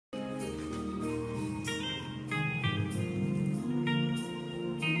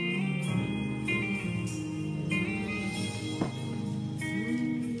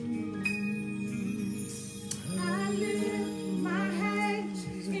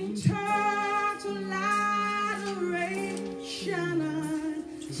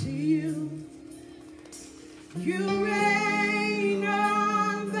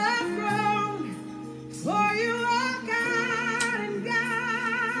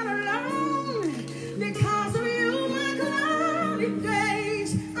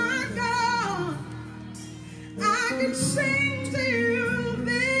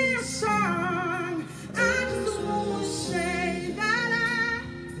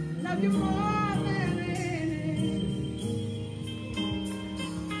love you more than anything.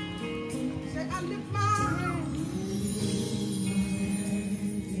 Say, I lift my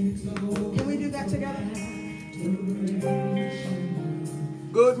hands. Can we do that together?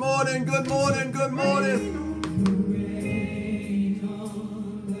 Good morning, good morning, good morning.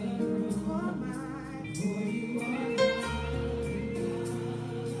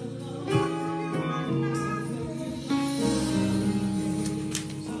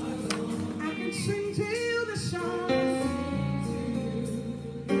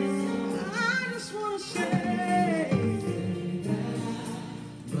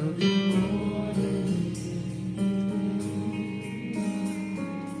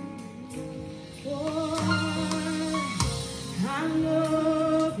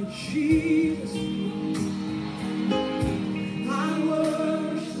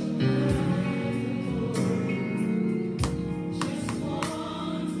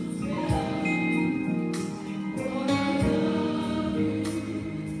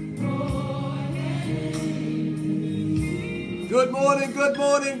 Good morning, good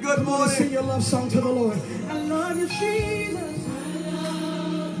morning, good morning. Sing your love song to the Lord. I love you, Jesus.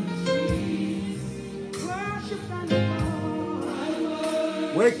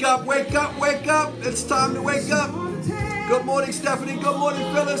 Wake up, wake up, wake up. It's time to wake up. Good morning, Stephanie. Good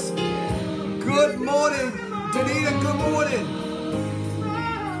morning, Phyllis. Good morning, Danita. Good morning.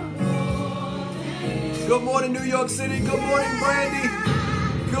 Good morning, New York City. Good morning, Brandy.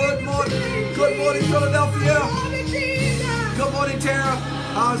 Good morning. Good morning, Philadelphia. Good morning, Tara.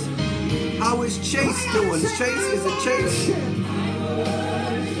 How is Chase doing? Chase, is it Chase?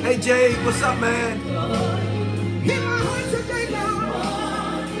 Hey, Jay, what's up, man?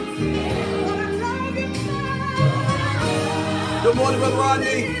 Good morning, Brother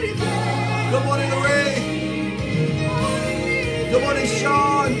Rodney. Good morning, Lorraine. Good morning,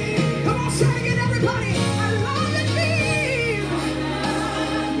 Sean. Come on, say it again, everybody. I love you, Jesus.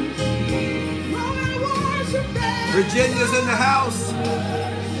 Virginia's in the house.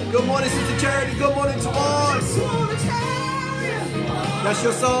 Good morning, Sister Charity. Good morning, Tawon. That's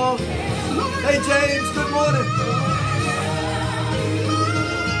your song. Hey, James. Good morning.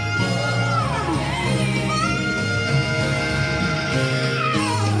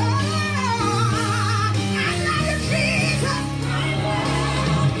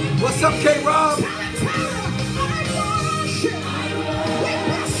 What's up, K-Rob?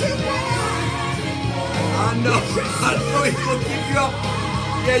 I know he's gonna keep you up.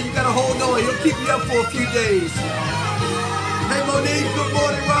 Yeah, you gotta hold on. He'll keep you up for a few days. Hey, Monique. Good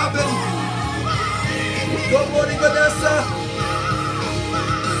morning, Robin. Good morning, Vanessa.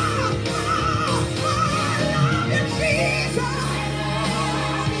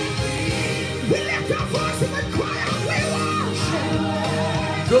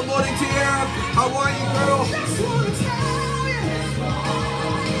 Good morning, Tiara. How are you, girl?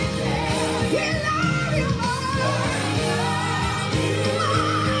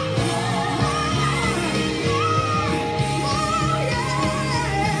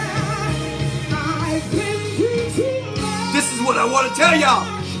 This is what I want to tell y'all.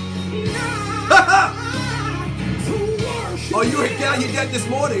 Oh, you were down your dead this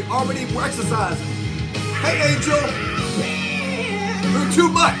morning, already exercising. Hey, Angel. Through too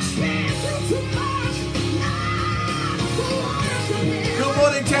much. Good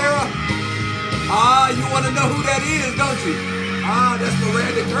morning, Tara. You want to know who that is, don't you? That's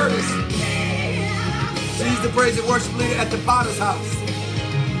Miranda Curtis. She's the praise and worship leader at the Potter's house.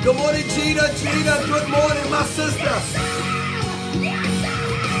 Good morning, Gina. Gina, good morning, my sister.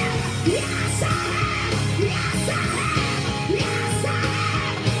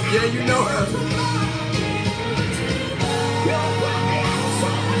 Yeah, you know her.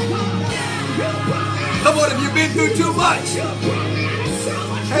 Come on, have you been through too much?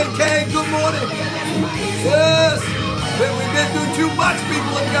 Hey, Kay, good morning. Yes, we've been through too much,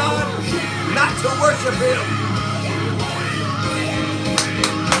 people of God, not to worship Him.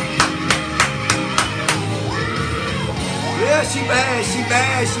 Yeah, she bad, she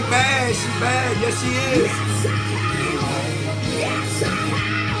bad, she bad, she bad. Yes, she is.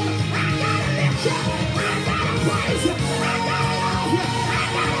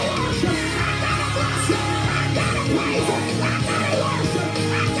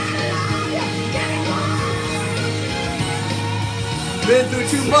 Been through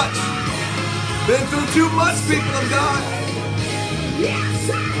too much. Been through too much, people of God. Yes,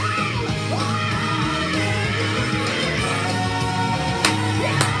 I have.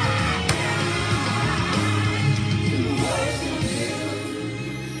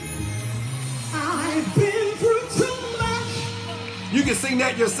 I've been through too much. You can sing that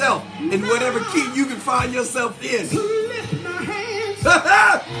find yourself in whatever key you can find yourself in. To lift my hands.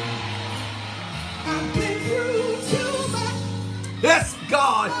 I've been through too much. Yes,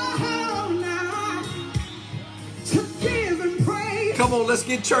 God. Oh, now to give and praise. Come on, let's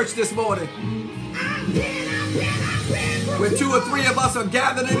get church this morning. I've been through When 2 or 3 of us are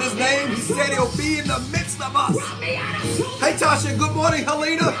gathered in his name, he said he'll be in the midst of us. Brought me out of so much. Hey, Tasha, good morning,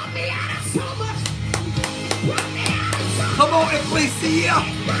 Helena. Brought me out of so much. Brought me out of so much. Come on, Ecclesia.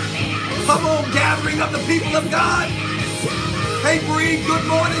 Come on, gathering of the people of God. Hey, Bree, good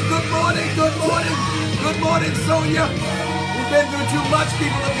morning, good morning, good morning. Good morning, Sonia. We've been through too much,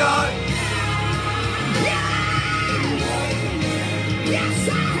 people of God. Yes,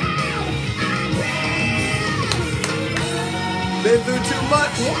 I have. I've Been through too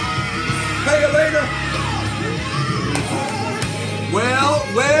much. Hey, Elena.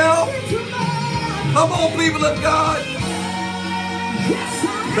 Well. been too much. Come on, people of God. Yes,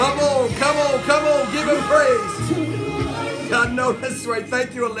 I Come on. Give him praise. I know that's right.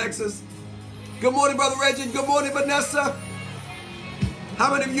 Thank you, Alexis. Good morning, Brother Reggie. Good morning, Vanessa.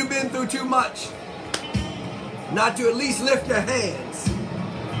 How many of you been through too much? Not to at least lift your hands.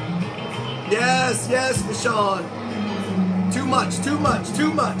 Yes, Michonne. Too much.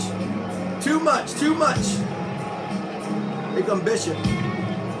 Here come Bishop.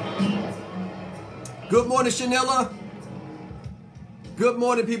 Good morning, Shanilla. Good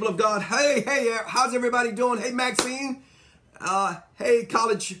morning, people of God. Hey, how's everybody doing? Hey, Maxine. Hey,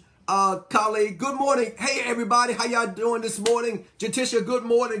 college colleague. Good morning. Hey, everybody. How y'all doing this morning? Jatisha, good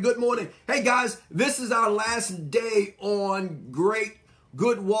morning. Hey, guys, this is our last day on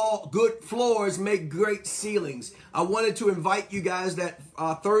good floors make great ceilings. I wanted to invite you guys that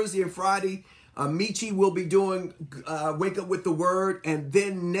Thursday and Friday, Michi will be doing Wake Up with the Word. And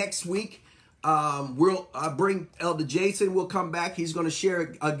then next week, we'll bring Elder Jason will come back. He's going to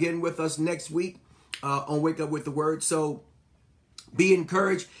share again with us next week on Wake Up with the Word. So be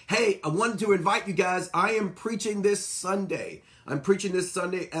encouraged. Hey, I wanted to invite you guys. I am preaching this Sunday. I'm preaching this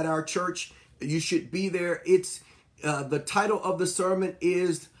Sunday at our church. You should be there. It's the title of the sermon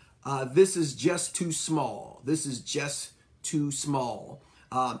is This Is Just Too Small. This is just too small.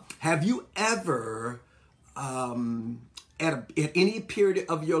 Have you ever, at any period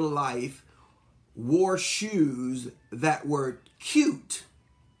of your life, wore shoes that were cute,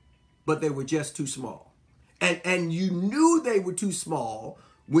 but they were just too small? And you knew they were too small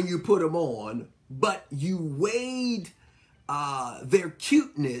when you put them on, but you weighed their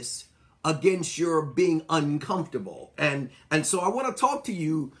cuteness against your being uncomfortable. And so I want to talk to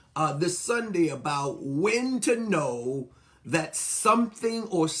you this Sunday about when to know that something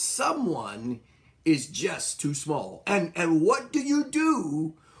or someone is just too small. And what do you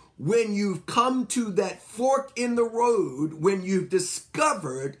do when you've come to that fork in the road, when you've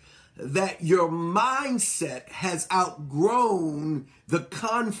discovered that your mindset has outgrown the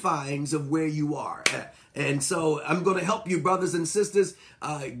confines of where you are? And so I'm going to help you, brothers and sisters,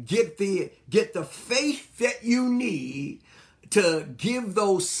 get the faith that you need to give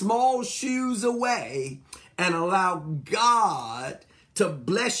those small shoes away and allow God to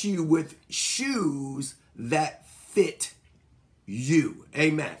bless you with shoes that fit you.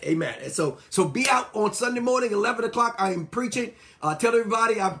 Amen. And so be out on Sunday morning, 11 o'clock. I am preaching. Tell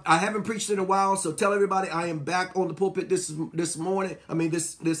everybody I haven't preached in a while, so tell everybody I am back on the pulpit this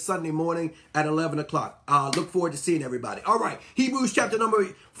Sunday morning at 11 o'clock. Look forward to seeing everybody. All right, Hebrews chapter number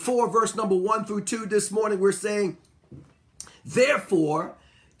 4, verse number 1 through 2. This morning we're saying, therefore,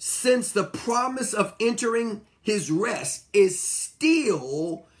 since the promise of entering his rest is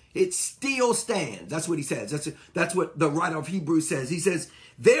still, it still stands. That's what he says. That's what the writer of Hebrews says. He says,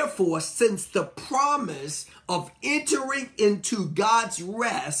 therefore, since the promise of entering into God's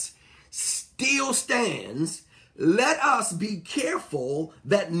rest still stands, let us be careful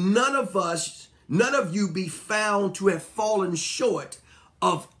that none of you be found to have fallen short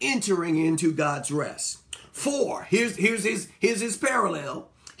of entering into God's rest. For, here's his parallel.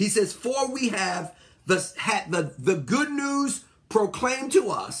 He says, for we have the good news proclaimed to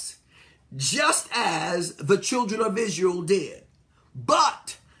us, just as the children of Israel did.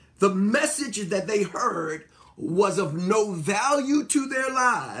 But the message that they heard was of no value to their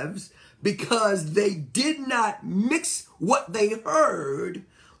lives because they did not mix what they heard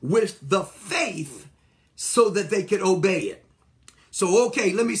with the faith so that they could obey it. So,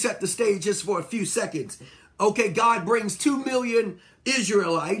 okay, let me set the stage just for a few seconds. Okay, God brings 2 million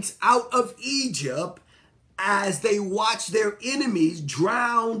Israelites out of Egypt as they watch their enemies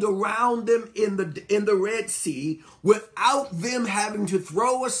drowned around them in the Red Sea without them having to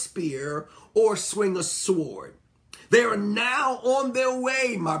throw a spear or swing a sword. They are now on their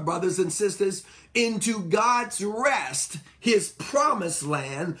way, my brothers and sisters, into God's rest, his promised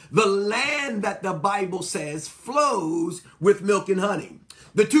land, the land that the Bible says flows with milk and honey.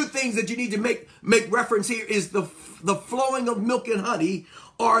 The two things that you need to make reference here is the flowing of milk and honey,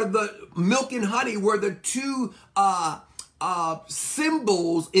 or the milk and honey were the two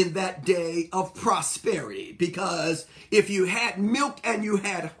symbols in that day of prosperity. Because if you had milk and you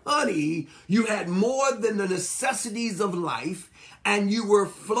had honey, you had more than the necessities of life, and you were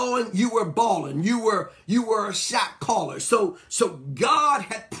flowing, you were balling, you were a shot caller. So God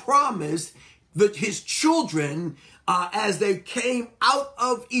had promised that his children, as they came out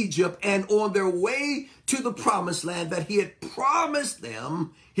of Egypt and on their way to the promised land, that he had promised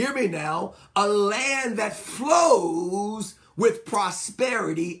them, hear me now, a land that flows with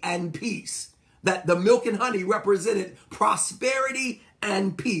prosperity and peace. That the milk and honey represented prosperity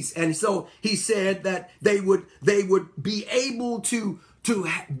and peace. And so he said that they would be able to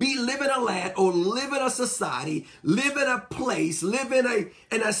live in a land, or live in a society, live in a place, live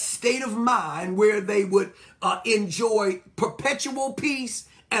in a state of mind where they would enjoy perpetual peace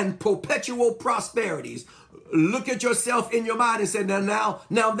and perpetual prosperities. Look at yourself in your mind and say, now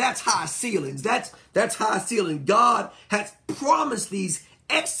that's high ceilings. That's high ceiling. God has promised these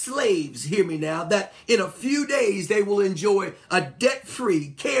ex-slaves, hear me now, that in a few days they will enjoy a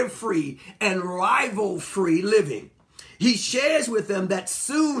debt-free, carefree, and rival-free living. He shares with them that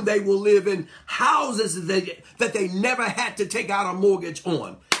soon they will live in houses that they never had to take out a mortgage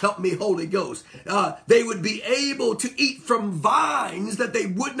on. Help me, Holy Ghost. They would be able to eat from vines that they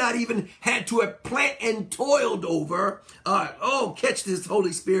would not even had to have planted and toiled over. Catch this,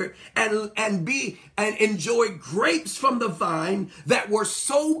 Holy Spirit, and enjoy grapes from the vine that were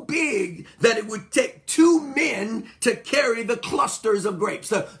so big that it would take 2 men to carry the clusters of grapes.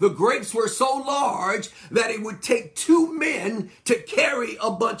 The grapes were so large that it would take 2 men to carry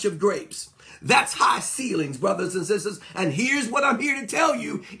a bunch of grapes. That's high ceilings, brothers and sisters. And here's what I'm here to tell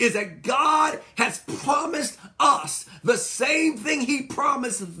you is that God has promised us the same thing he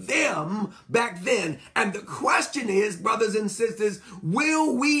promised them back then. And the question is, brothers and sisters,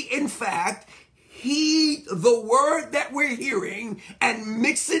 will we in fact heed the word that we're hearing and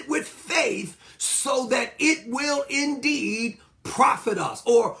mix it with faith so that it will indeed profit us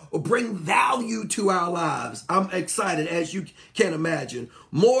or bring value to our lives? I'm excited, as you can imagine.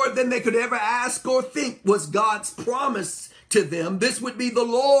 More than they could ever ask or think was God's promise to them. This would be the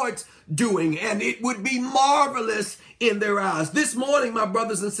Lord's doing, and it would be marvelous in their eyes. This morning, my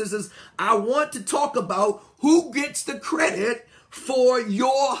brothers and sisters, I want to talk about who gets the credit for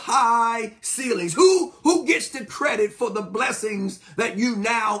your high ceilings. Who gets the credit for the blessings that you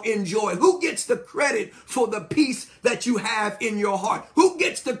now enjoy? Who gets the credit for the peace that you have in your heart? Who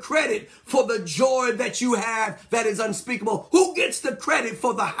gets the credit for the joy that you have that is unspeakable? Who gets the credit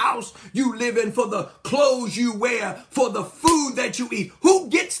for the house you live in, for the clothes you wear, for the food that you eat? Who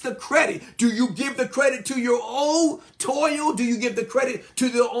gets the credit? Do you give the credit to your own toil? Do you give the credit to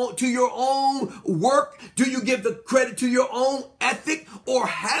your own work? Do you give the credit to your own ethic? Or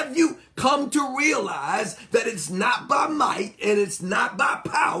have you come to realize that it's not by might and it's not by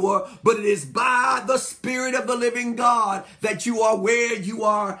power, but it is by the Spirit of the living God that you are where you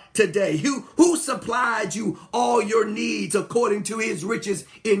are today? Who supplied you all your needs according to his riches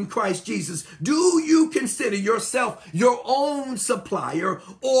in Christ Jesus? Do you consider yourself your own supplier,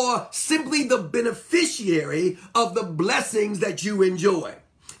 or simply the beneficiary of the blessings that you enjoy?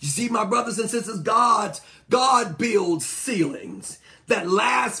 You see, my brothers and sisters, God builds ceilings that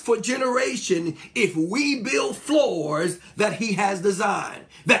last for generation if we build floors that he has designed.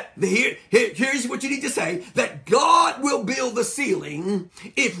 Here's what you need to say, that God will build the ceiling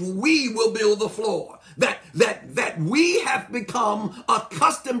if we will build the floor. That we have become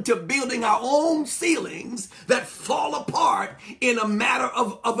accustomed to building our own ceilings that fall apart in a matter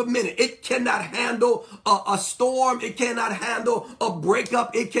of a minute. It cannot handle a storm. It cannot handle a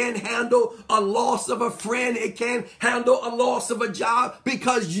breakup. It can't handle a loss of a friend. It can't handle a loss of a job,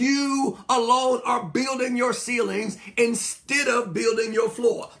 because you alone are building your ceilings instead of building your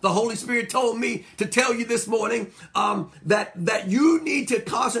floor. The Holy Spirit told me to tell you this morning that you need to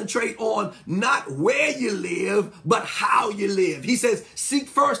concentrate on not where you live, but how you live. He says, seek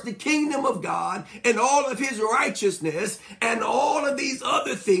first the kingdom of God and all of his righteousness, and all of these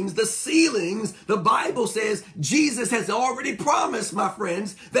other things, the ceilings, the Bible says Jesus has already promised, my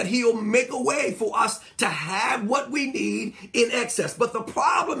friends, that he'll make a way for us to have what we need in excess. But the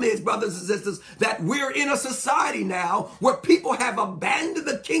problem is, brothers and sisters, that we're in a society now where people have abandoned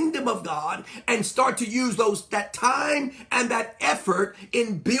the kingdom of God and start to use that time and that effort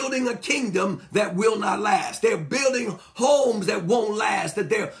in building a kingdom that will will not last. They're building homes that won't last, that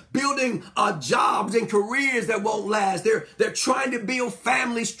they're building jobs and careers that won't last. They're trying to build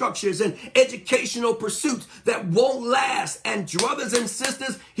family structures and educational pursuits that won't last. And brothers and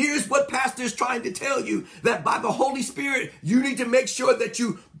sisters, here's what Pastor is trying to tell you, that by the Holy Spirit, you need to make sure that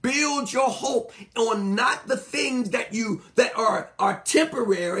you build your hope on not the things that are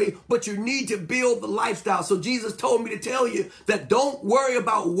temporary, but you need to build the lifestyle. So Jesus told me to tell you that don't worry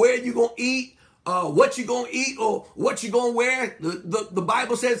about where you're going to eat, what you're going to eat, or what you're going to wear. The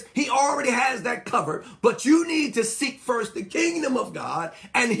Bible says he already has that covered, but you need to seek first the kingdom of God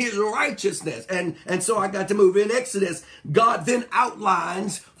and his righteousness. And so I got to move in Exodus. God then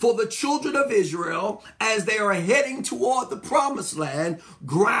outlines for the children of Israel, as they are heading toward the promised land,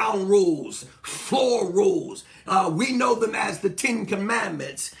 ground rules, floor rules. We know them as the 10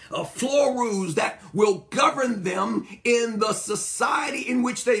 Commandments, floor rules that will govern them in the society in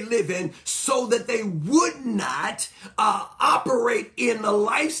which they live in, so that they would not operate in the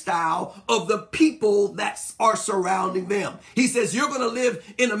lifestyle of the people that are surrounding them. He says, you're going to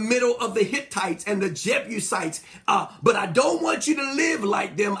live in the middle of the Hittites and the Jebusites, but I don't want you to live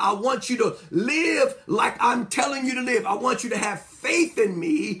like them. I want you to live like I'm telling you to live. I want you to have faith in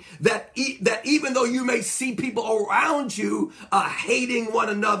me, that even though you may see people around you hating one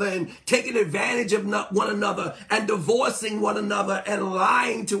another and taking advantage of one another and divorcing one another and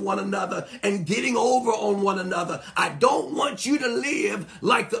lying to one another and getting over on one another, I don't want you to live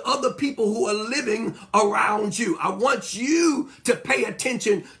like the other people who are living around you. I want you to pay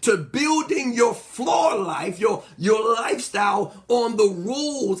attention to building your floor life, your lifestyle on the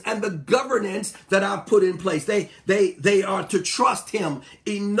rules and the governance that I've put in place. They are to trust him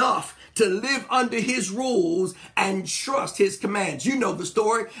enough to live under his rules and trust his commands. You know the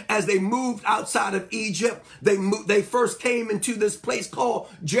story. As they moved outside of Egypt, they first came into this place called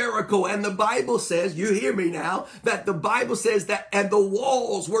Jericho. And the Bible says, you hear me now, that the Bible says that, and the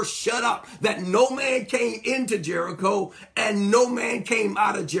walls were shut up, that no man came into Jericho and no man came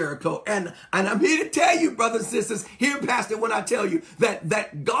out of Jericho. And I'm here to tell you, brothers and sisters, hear Pastor when I tell you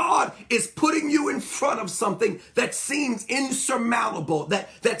that God is putting you in front of something that seems insurmountable,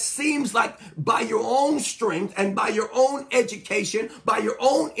 that seems like by your own strength and by your own education, by your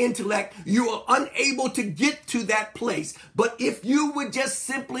own intellect, you are unable to get to that place. But if you would just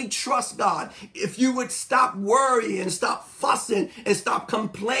simply trust God, if you would stop worrying and stop fussing and stop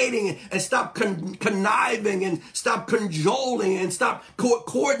complaining and stop conniving and stop cajoling and stop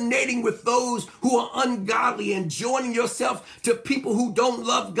coordinating with those who are ungodly and joining yourself to people who don't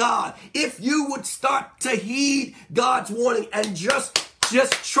love God, if you would start to heed God's warning and just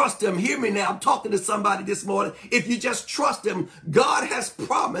trust him. Hear me now. I'm talking to somebody this morning. If you just trust him, God has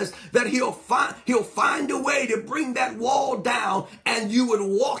promised that he'll find a way to bring that wall down and you would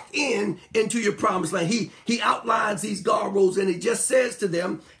walk into your promised land. He outlines these guardrails and he just says to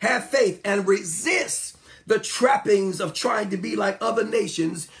them, have faith and resist the trappings of trying to be like other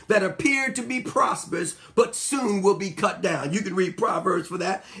nations that appear to be prosperous, but soon will be cut down. You can read Proverbs for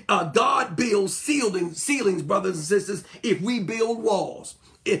that. God builds ceilings, brothers and sisters, if we build walls.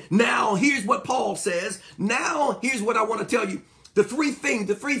 Now, here's what Paul says. Now, here's what I want to tell you. The three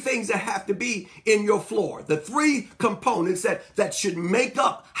things that have to be in your floor, the three components that should make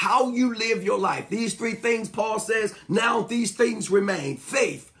up how you live your life. These three things, Paul says, now these things remain: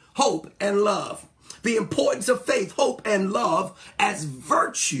 faith, hope, and love. The importance of faith, hope, and love as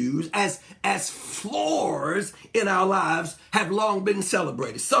virtues, as floors in our lives have long been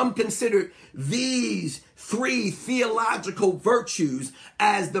celebrated. Some consider these three theological virtues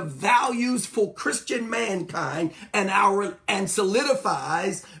as the values for Christian mankind and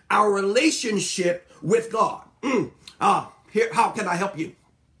solidifies our relationship with God. Here, how can I help you?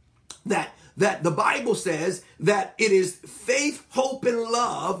 That the Bible says that it is faith, hope, and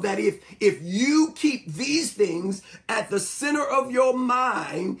love, that if you keep these things at the center of your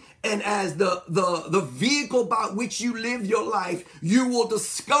mind and as the vehicle by which you live your life, you will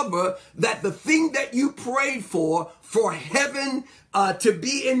discover that the thing that you prayed for heaven to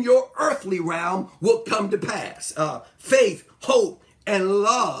be in your earthly realm will come to pass. Faith, hope, and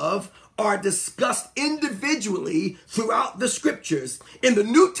love are discussed individually throughout the scriptures. In the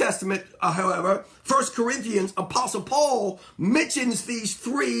New Testament, however, 1 Corinthians, Apostle Paul mentions these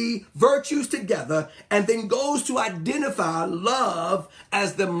three virtues together and then goes to identify love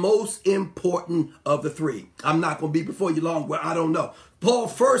as the most important of the three. I'm not going to be before you long, well, I don't know. Paul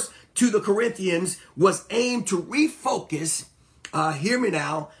first to the Corinthians was aimed to refocus, hear me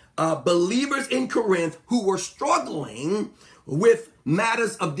now, believers in Corinth who were struggling with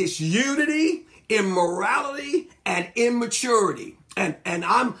matters of disunity, immorality, and immaturity. And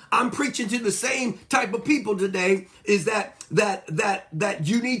I'm preaching to the same type of people today, is that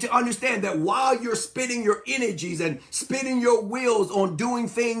you need to understand that while you're spending your energies and spending your wills on doing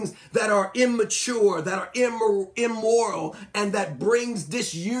things that are immature, that are immoral, and that brings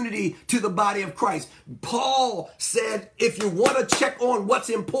disunity to the body of Christ. Paul said, if you want to check on what's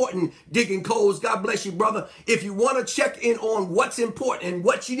important, Deacon Coles, God bless you, brother. If you want to check in on what's important and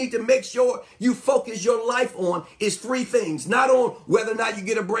what you need to make sure you focus your life on, is three things. Not on whether or not you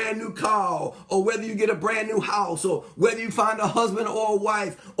get a brand new car, or whether you get a brand new house, or whether you find a husband or a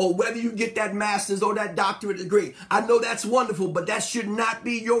wife, or whether you get that master's or that doctorate degree. I know that's wonderful, but that should not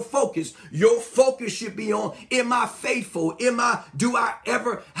be your focus. Your focus should be on, am I faithful? Do I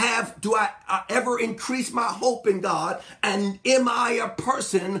ever increase my hope in God? And am I a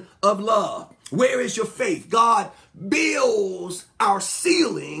person of love? Where is your faith? God builds our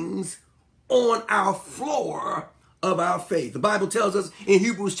ceilings on our floor of our faith. The Bible tells us in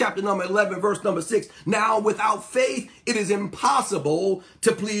Hebrews chapter number 11, verse number 6, now without faith, it is impossible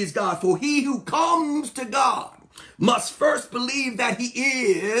to please God. For he who comes to God must first believe that he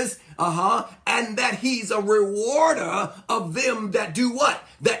is, and that he's a rewarder of them that do what?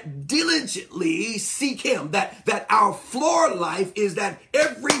 That diligently seek him. That our floor life is that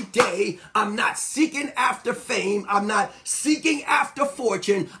every day I'm not seeking after fame. I'm not seeking after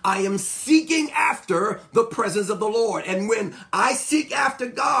fortune. I am seeking after the presence of the Lord. And when I seek after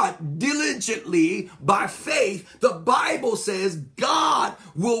God diligently by faith, the Bible says God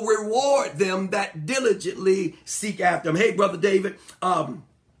will reward them that diligently seek after him. Hey, Brother David,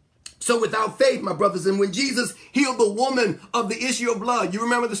 so without faith, my brothers, and when Jesus healed the woman of the issue of blood, you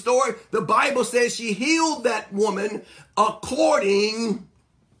remember the story? The Bible says she healed that woman according,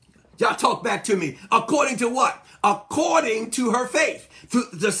 y'all talk back to me, according to what? According to her faith.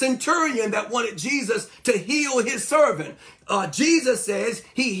 The centurion that wanted Jesus to heal his servant, Jesus says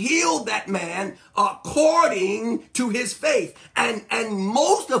he healed that man according to his faith. And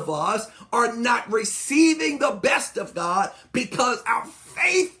most of us are not receiving the best of God because our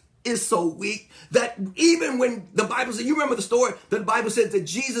faith is so weak that even when the Bible says, you remember the story, the Bible says that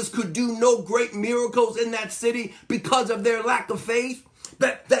Jesus could do no great miracles in that city because of their lack of faith.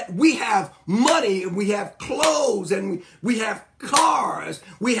 That we have money, and we have clothes, and we have cars,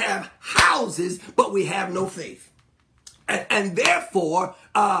 we have houses, but we have no faith. And therefore,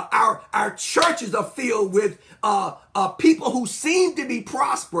 our churches are filled with people who seem to be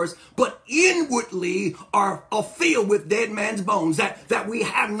prosperous, but inwardly are filled with dead man's bones. That we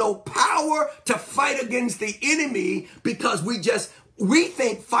have no power to fight against the enemy because we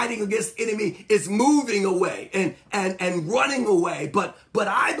think fighting against the enemy is moving away and running away. But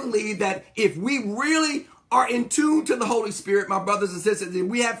I believe that if we really are in tune to the Holy Spirit, my brothers and sisters, and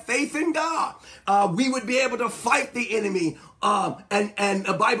we have faith in God, we would be able to fight the enemy. And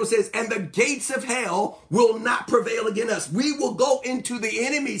the Bible says, and the gates of hell will not prevail against us. We will go into the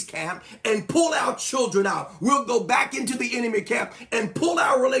enemy's camp and pull our children out. We'll go back into the enemy camp and pull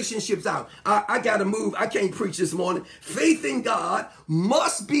our relationships out. I got to move. I can't preach this morning. Faith in God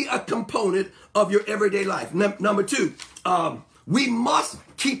must be a component of your everyday life. Number two, we must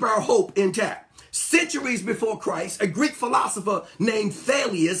keep our hope intact. Centuries before Christ, a Greek philosopher named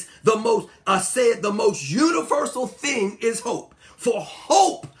Thales said the most universal thing is hope. For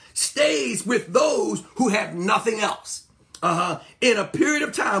hope stays with those who have nothing else. In a period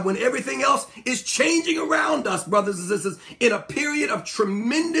of time when everything else is changing around us, brothers and sisters, in a period of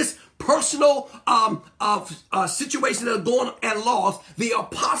tremendous personal situations that are going and lost, the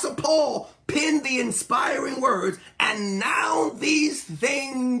Apostle Paul penned the inspiring words, and now these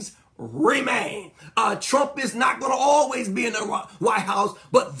things remain. Trump is not going to always be in the White House,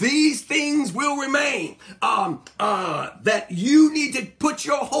 but these things will remain. That you need to put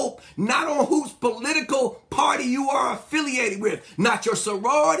your hope not on whose political party you are affiliated with, not your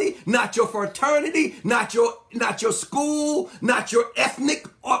sorority, not your fraternity, not your school, not your ethnic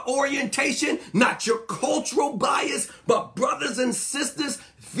orientation, not your cultural bias, but brothers and sisters,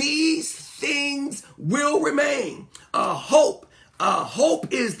 these things will remain. Hope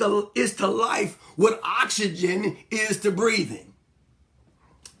is to life what oxygen is to breathing.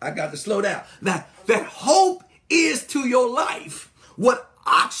 I got to slow down. That hope is to your life what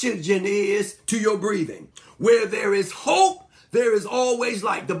oxygen is to your breathing. Where there is hope, there is always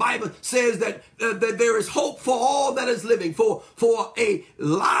life. The Bible says that there is hope for all that is living. For a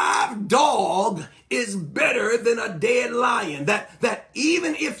live dog is better than a dead lion. That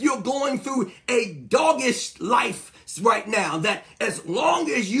even if you're going through a doggish life right now, that as long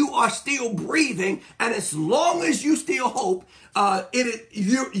as you are still breathing and as long as you still hope,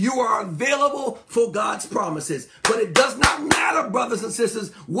 you are available for God's promises. But it does not matter, brothers and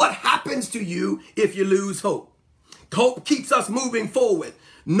sisters, what happens to you if you lose hope. Hope keeps us moving forward.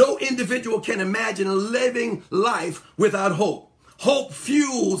 No individual can imagine living life without hope. Hope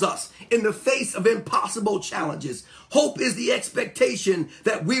fuels us in the face of impossible challenges. Hope is the expectation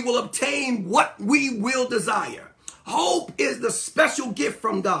that we will obtain what we will desire. Hope is the special gift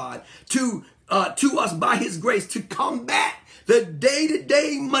from God to us by his grace to combat the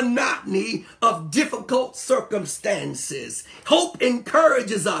day-to-day monotony of difficult circumstances. Hope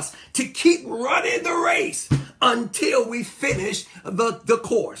encourages us to keep running the race until we finish the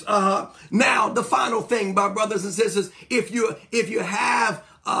course. Now, the final thing, my brothers and sisters, if you have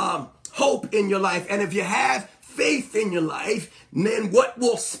hope in your life and if you have faith in your life, then what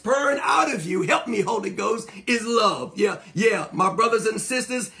will spurn out of you, help me Holy Ghost, is love. Yeah, my brothers and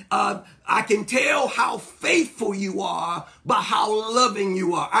sisters, I can tell how faithful you are by how loving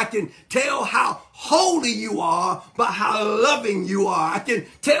you are. I can tell how holy you are by how loving you are. I can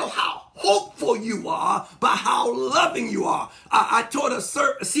tell how hopeful you are by how loving you are. I taught a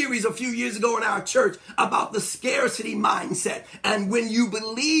series a few years ago in our church about the scarcity mindset. And when you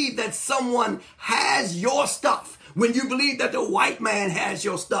believe that someone has your stuff, when you believe that the white man has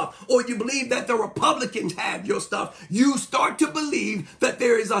your stuff, or you believe that the Republicans have your stuff, you start to believe that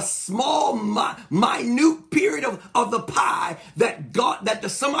there is a small, minute period of the pie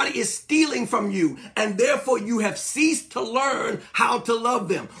that somebody is stealing from you, and therefore you have ceased to learn how to love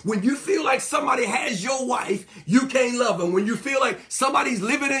them. When you feel like somebody has your wife, you can't love them. When you feel like somebody's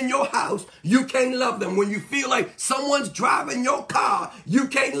living in your house, you can't love them. When you feel like someone's driving your car, you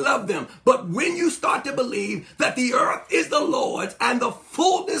can't love them. But when you start to believe that the earth is the Lord's and the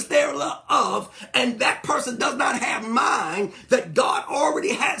fullness thereof, and that person does not have mine, that God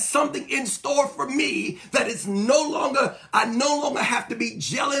already has something in store for me, that it's I no longer have to be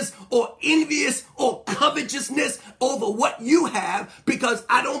jealous or envious or covetousness over what you have, because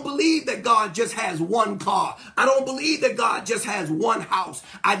I don't believe that God just has one car. I don't believe that God just has one house.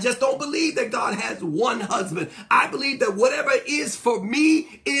 I just don't believe that God has one husband. I believe that whatever is for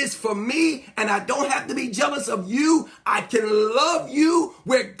me, and I don't have to be jealous of you. I can love you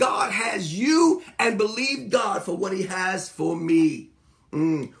where God has you and believe God for what he has for me.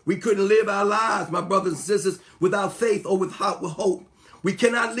 We couldn't live our lives, my brothers and sisters, without faith or without hope. We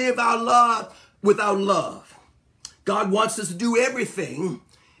cannot live our lives without love. God wants us to do everything.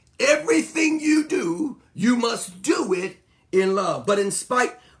 Everything you do, you must do it in love. But in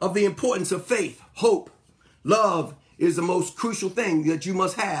spite of the importance of faith, hope, love is the most crucial thing that you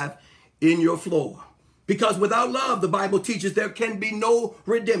must have in your floor. Because without love, the Bible teaches there can be no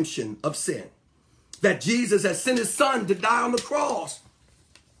redemption of sin. That Jesus has sent his son to die on the cross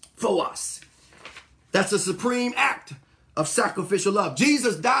for us. That's a supreme act of sacrificial love.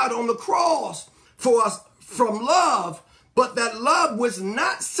 Jesus died on the cross for us from love, but that love was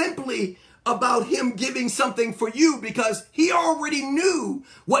not simply about him giving something for you, because he already knew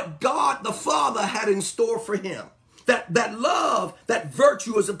what God the Father had in store for him. That love, that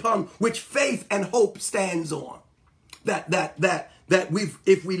virtue is upon which faith and hope stands on. If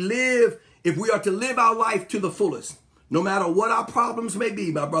we are to live our life to the fullest, no matter what our problems may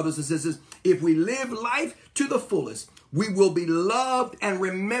be, my brothers and sisters, if we live life to the fullest, we will be loved and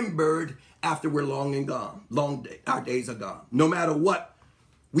remembered after we're long and gone. Our days are gone. No matter what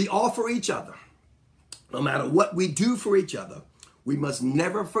we offer each other, no matter what we do for each other, we must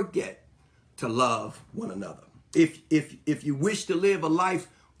never forget to love one another. If you wish to live a life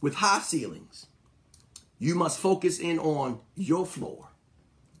with high ceilings, you must focus in on your floor,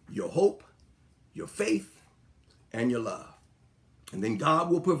 your hope, your faith, and your love. And then God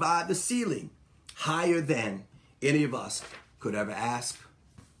will provide the ceiling higher than any of us could ever ask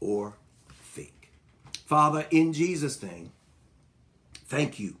or think. Father, in Jesus' name,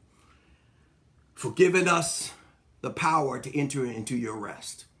 thank you for giving us the power to enter into your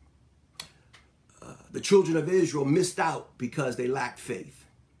rest. The children of Israel missed out because they lacked faith.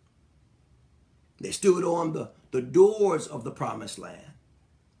 They stood on the doors of the promised land,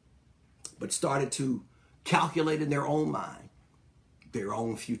 but started to calculate in their own mind their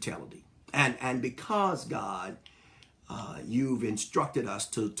own futility. And because, God, you've instructed us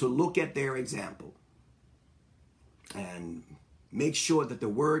to look at their example and make sure that the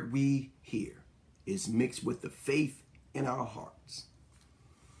word we hear is mixed with the faith in our hearts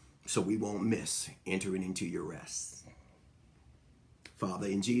so we won't miss entering into your rest. Father,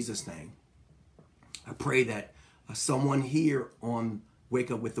 in Jesus' name, I pray that someone here on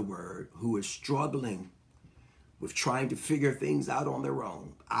Wake Up With the Word who is struggling with trying to figure things out on their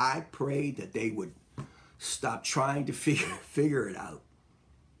own, I pray that they would stop trying to figure it out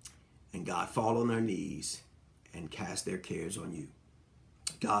and, God, fall on their knees and cast their cares on you.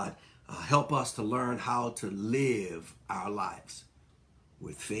 God, help us to learn how to live our lives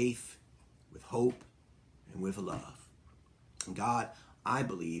with faith, with hope, and with love. And God, I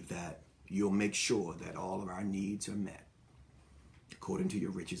believe that you'll make sure that all of our needs are met according to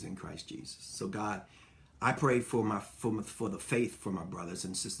your riches in Christ Jesus. So God, I pray for the faith for my brothers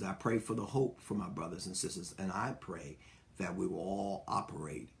and sisters. I pray for the hope for my brothers and sisters. And I pray that we will all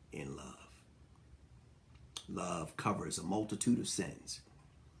operate in love. Love covers a multitude of sins.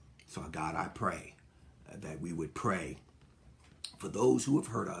 So God, I pray that we would pray for those who have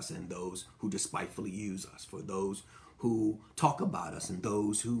hurt us and those who despitefully use us, for those who talk about us and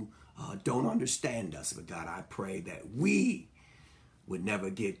those who don't understand us. But God, I pray that we would never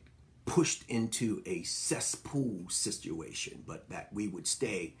get pushed into a cesspool situation, but that we would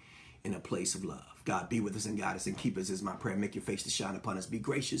stay in a place of love. God, be with us and guide us and keep us is my prayer. Make your face to shine upon us. Be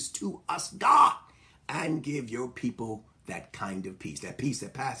gracious to us, God, and give your people that kind of peace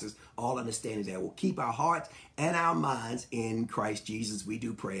that passes all understanding, that will keep our hearts and our minds in Christ Jesus. We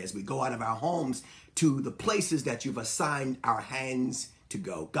do pray as we go out of our homes to the places that you've assigned our hands to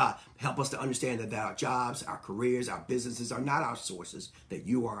go. God, help us to understand that our jobs, our careers, our businesses are not our sources, that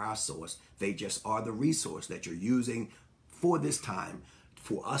you are our source. They just are the resource that you're using for this time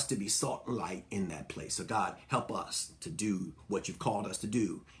for us to be salt and light in that place. So God, help us to do what you've called us to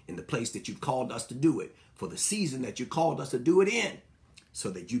do in the place that you've called us to do it, for the season that you called us to do it in, so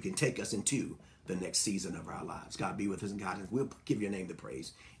that you can take us into the next season of our lives. God, be with us and guide us. We'll give your name the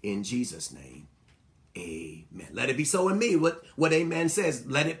praise. In Jesus' name, amen. Let it be so in me. What amen says,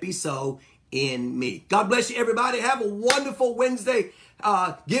 let it be so in me. God bless you, everybody. Have a wonderful Wednesday.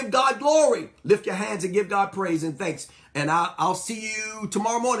 Give God glory. Lift your hands and give God praise and thanks. And I'll see you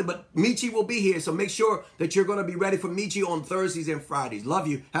tomorrow morning. But Michi will be here, so make sure that you're going to be ready for Michi on Thursdays and Fridays. Love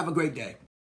you. Have a great day.